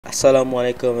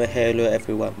Assalamualaikum, hello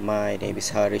everyone, my name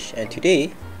is Harish and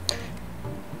today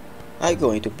I'm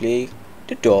going to play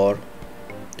the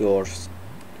doors,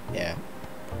 yeah,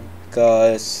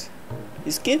 because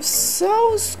this game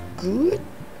sounds good.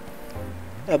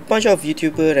 A bunch of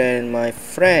YouTuber and my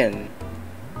friend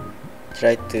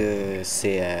tried to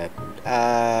say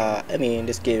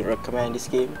this game, recommend this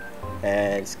game,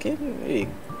 and this game really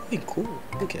cool.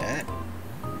 Look at that,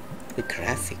 the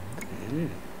graphic.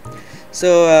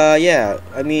 So yeah,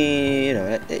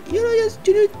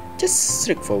 just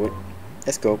straightforward.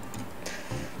 Let's go.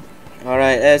 All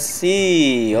right, let's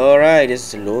see. All right, this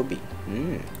is the lobby.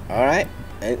 All right,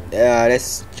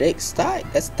 let's start.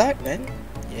 Let's start, man.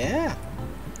 Yeah,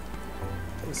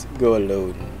 let's go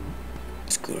alone.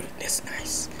 It's good. That's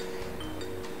nice.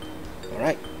 All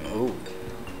right. Oh,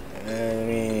 let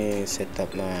me set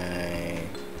up my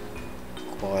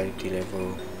quality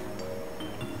level.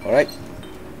 All right.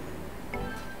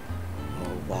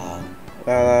 Oh wow.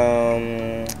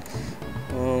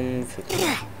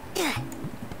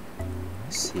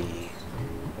 Let's see.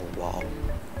 Oh wow.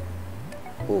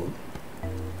 Oh,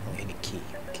 any key.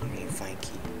 Okay, we need to find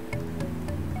key.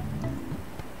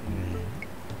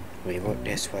 Wait, what?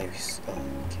 That's why we. Oh,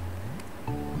 okay.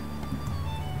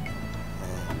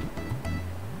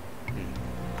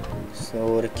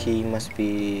 So the key must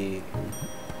be.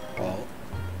 Wow.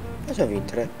 That's how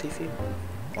interactive here.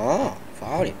 Ah,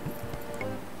 found it.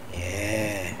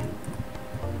 Yeah.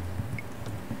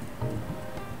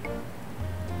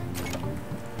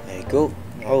 There you go.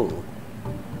 Oh.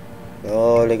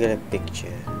 Oh, look at the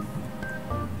picture.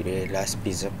 The last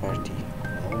pizza party.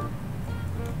 Oh.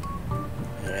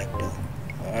 Rectal.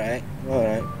 Alright,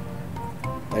 alright.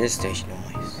 What is stage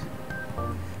noise?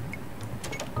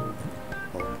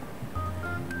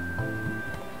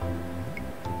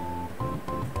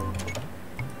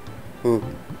 Oh.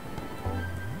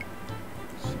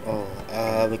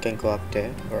 We can go up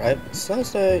there. Alright,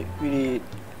 sounds like we need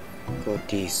go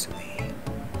this way.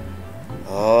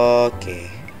 Okay.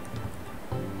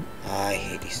 I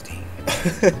hate this thing.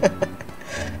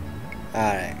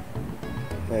 Alright.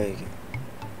 Where you go?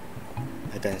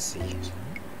 I can see.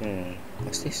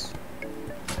 What's this?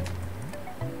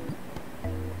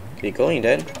 Keep going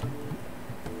then.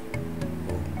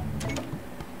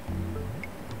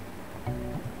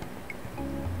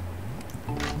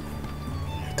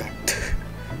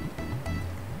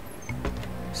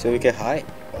 So we can hide.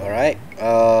 Alright.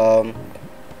 Alright.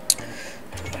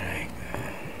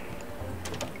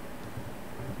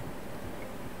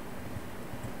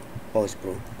 Oh, it's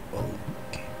broke. Oh,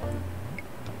 okay.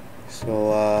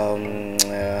 So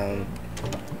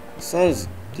sounds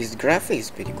this graphic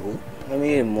is pretty cool. I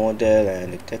mean, the model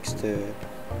and the texture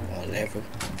level.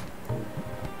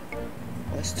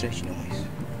 What strange noise?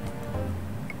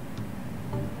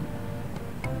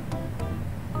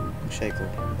 Should I go?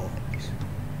 Oh.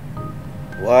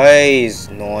 Why is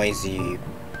noisy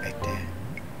back there?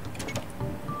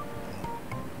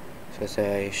 So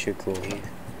I should go here.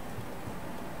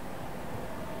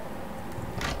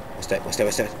 What's that? What's that?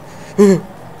 What's that?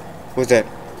 What's that?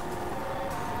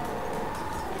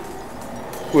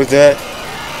 What's that?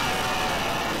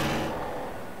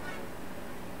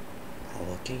 I'm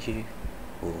walking here.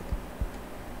 Oh.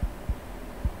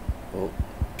 Oh.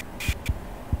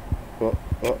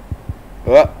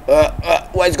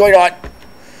 What is going on?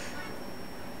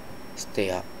 Stay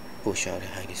up, push out,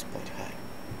 hide this spot, hide.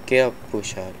 Get up,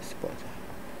 push out this spot, hide.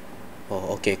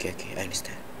 Oh, okay, I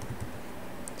understand.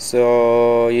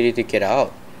 So you need to get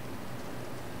out.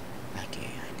 Okay,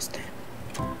 I understand.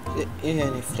 Is there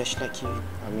any flashlight here?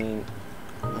 I mean,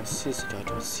 I seriously I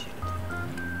don't see anything.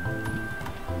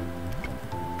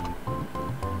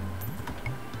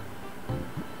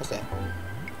 What's that?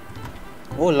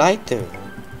 Oh, lighter.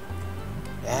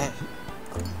 That.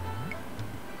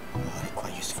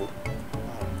 Quite useful.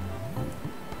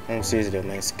 I'm seriously on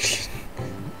my screen.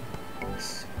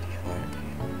 It's really hard.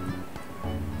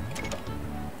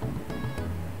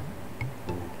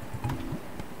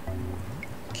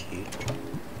 Okay.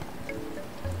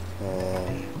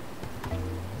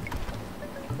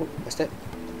 Oh, what's that?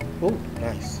 Oh,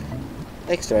 nice.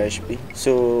 Extra HP.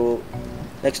 So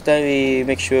next time we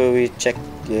make sure we check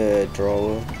the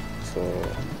drawer. So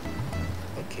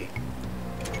okay.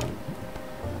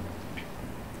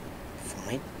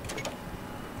 Fine.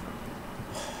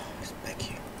 It's back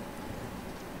here.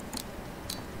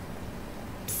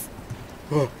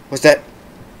 Oh, what's that?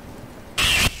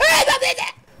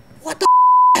 What the?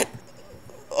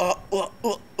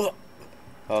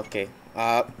 Okay.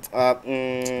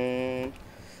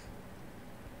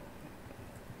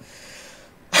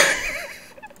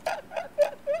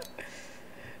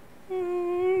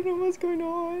 going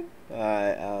on?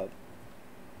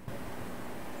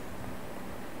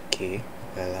 Okay,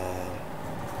 well,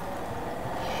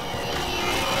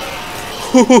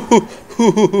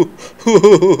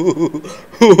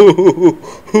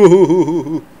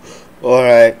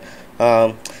 alright,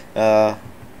 I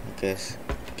guess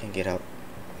I can get out.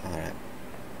 Alright,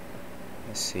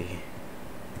 let's see.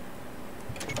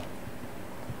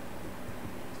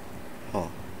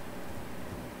 Oh.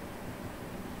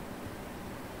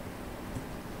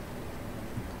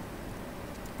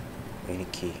 Any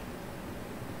key.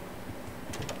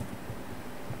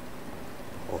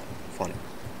 Oh, found it.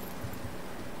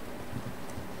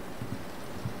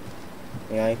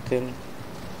 The item.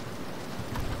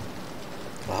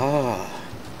 Ah,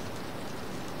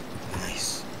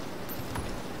 nice.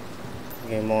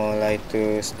 Get more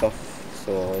lighter stuff,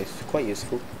 so it's quite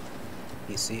useful.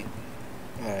 You see.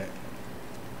 Alright.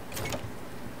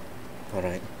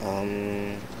 Alright.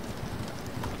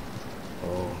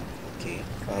 Oh, okay.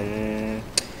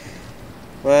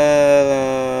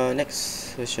 Well,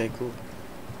 next, where should I go?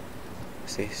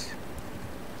 What's this?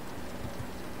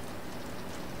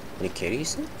 Will it carry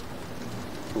this? To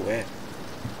where?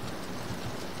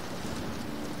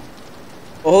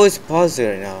 Oh, it's paused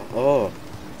right now. Oh,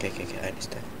 okay, I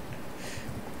understand.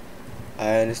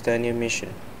 I understand your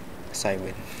mission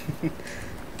assignment.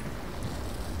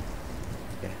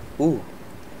 Yeah. Ooh,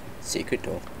 secret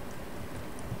door.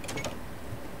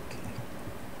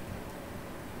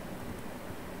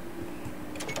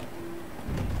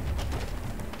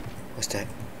 What's that?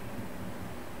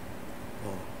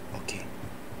 Oh, okay.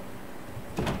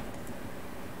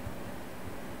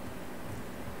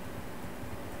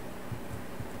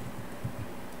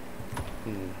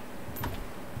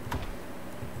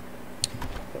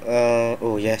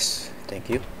 Oh yes, thank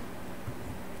you.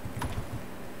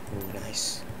 Oh,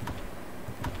 nice.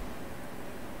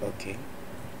 Okay.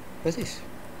 What's this?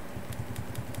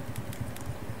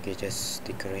 Okay, just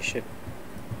decoration.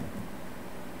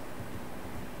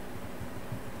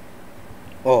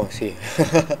 Oh, see.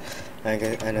 I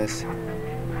know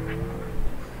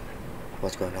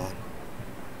what's going on.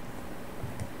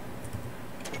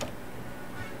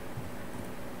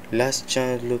 Last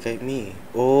chance, look at me.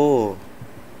 Oh,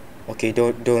 okay.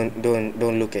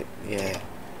 Don't look at. Yeah.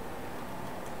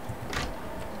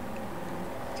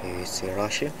 Okay, it's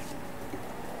Russia.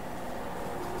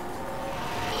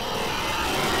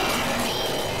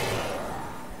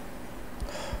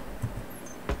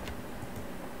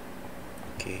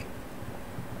 Okay.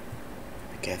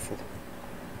 Be careful.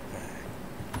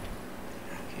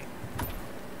 Okay.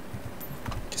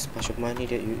 Just a bunch of money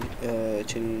that you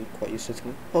actually quite useful to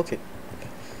me. Okay.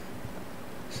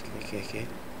 Okay.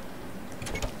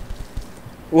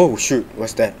 Whoa, shoot!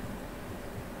 What's that?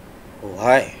 Oh,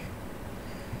 hi.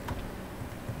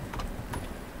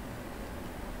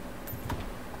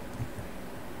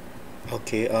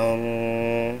 Okay.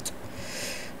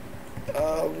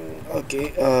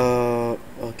 Okay.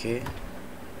 Okay.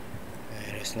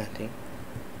 There's nothing.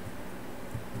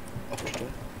 Open door.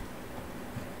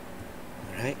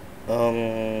 Alright.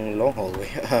 Long hallway.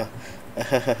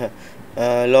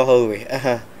 Long hallway.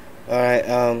 Alright.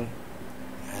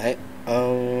 Alright.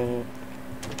 Okay.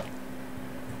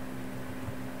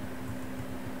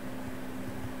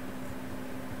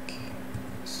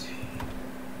 Let's see.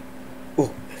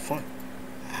 Oh, I found.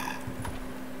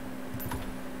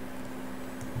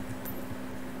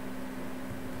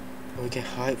 We can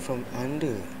hide from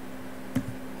under.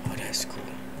 Oh, that's cool.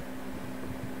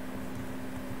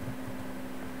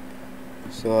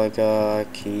 So I got a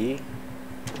key.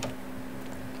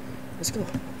 Let's go.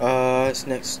 It's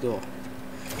next door.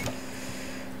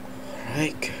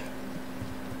 Alright.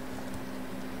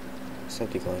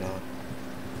 Something going on.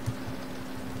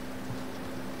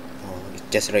 Oh, it's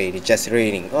just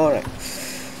raining. Alright.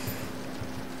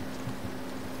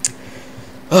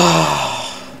 Oh.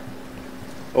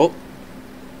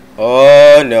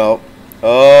 Oh no.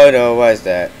 Oh no, what is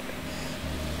that?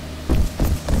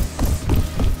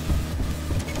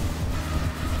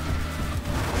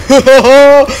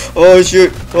 Oh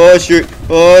shoot. Oh shoot.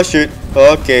 Oh shoot.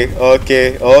 Okay.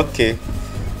 Okay.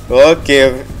 Oh.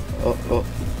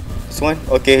 This one?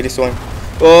 Okay, this one.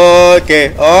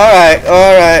 Okay.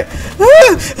 Alright.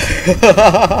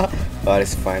 Oh,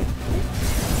 that's fine.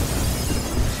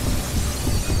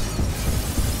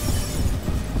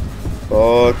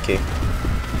 Okay.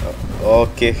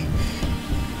 Okay.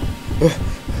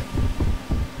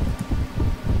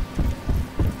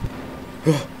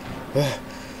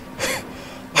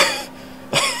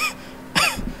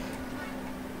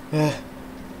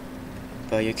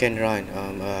 But you can run.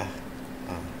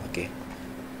 Okay.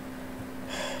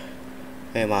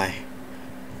 Where am I?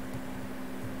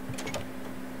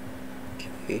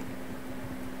 Okay.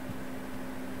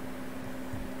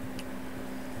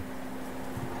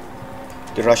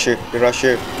 The rusher, the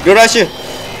rusher, the rusher!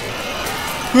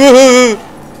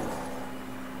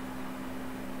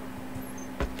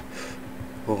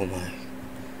 Oh my.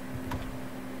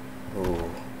 Oh.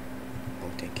 Oh,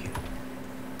 thank you.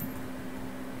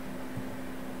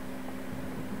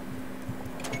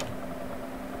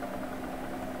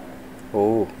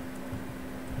 Oh.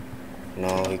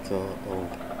 Now we go. Oh.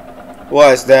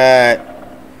 What is that?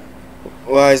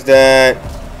 What is that?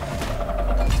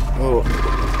 Oh.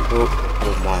 Oh.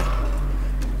 Oh my.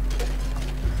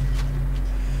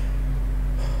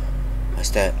 What's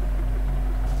that?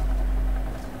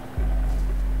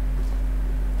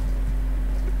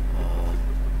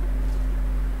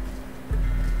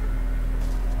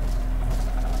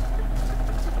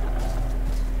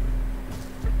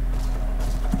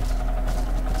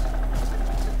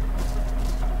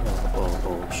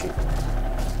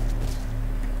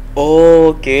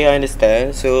 Okay, I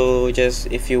understand. So just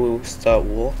if you start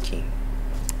walking,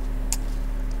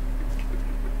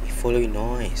 you follow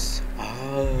noise.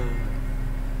 Oh.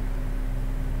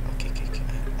 Okay,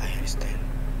 I understand.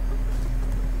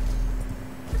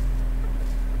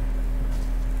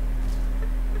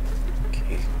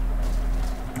 Okay.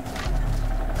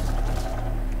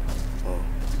 Oh.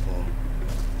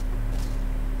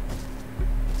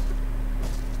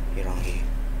 Around here.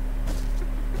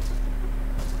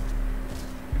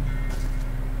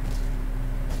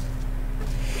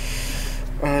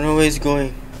 I don't know where it's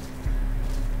going.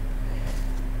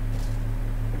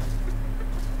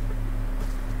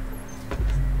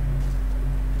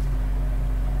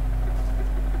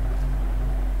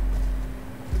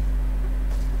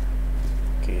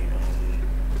 Okay,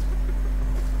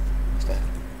 what's that?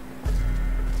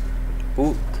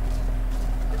 Book.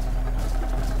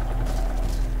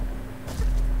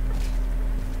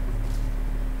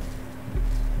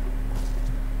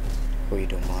 Oh, you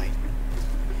don't mind.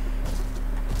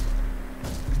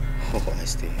 Oh,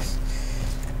 what's this?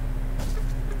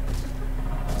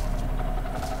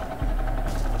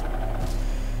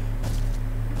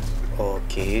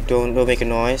 Okay, don't make a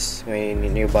noise when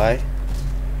you're nearby.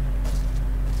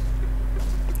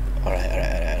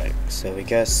 Alright. So we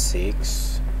got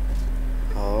 6.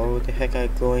 How the heck am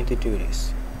I going to do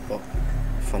this? Oh,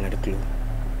 found another clue.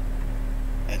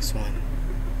 X1.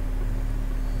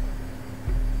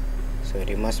 So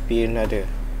there must be another.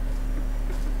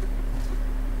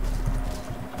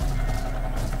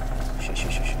 Shh.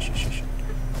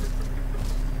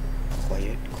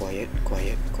 Quiet.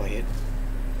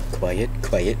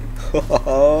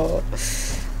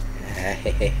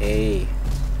 Hey.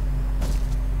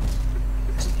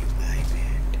 That's new guy,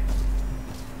 man.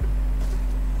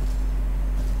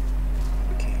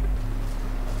 Okay.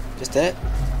 Just that?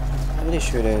 I'm pretty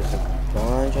sure there's a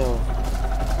bunch of.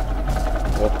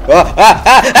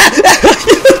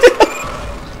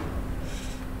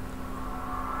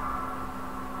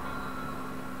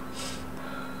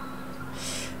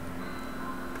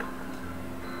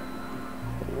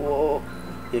 Whoa.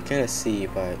 You can't see,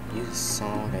 but use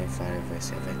sound and find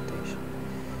voice advantage.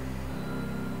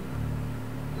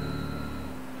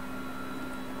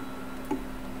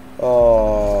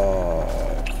 Oh,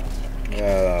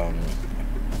 well,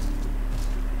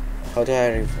 how do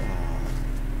I?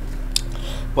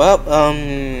 Well,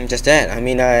 just that. I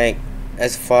mean,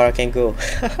 as far I can go.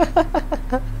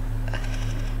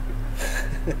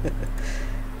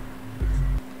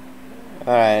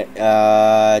 Alright,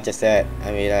 just that.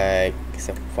 I mean, it's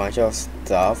a bunch of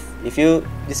stuff.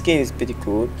 This game is pretty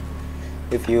cool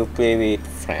if you play with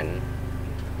friend.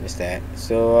 Just that.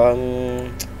 So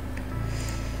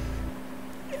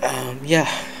yeah,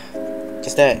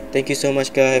 just that. Thank you so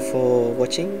much, guys, for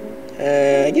watching.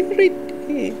 Give it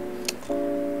a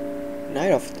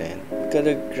 9 of 10 because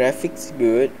the graphics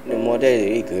good, the model is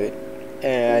really good.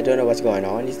 I don't know what's going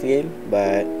on in this game,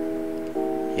 but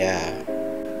yeah,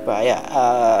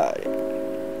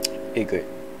 really good.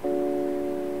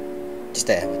 Just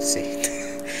that I want to say.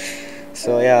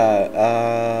 So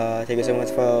yeah, thank you so much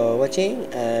for watching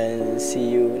and see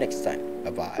you next time.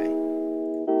 Bye bye.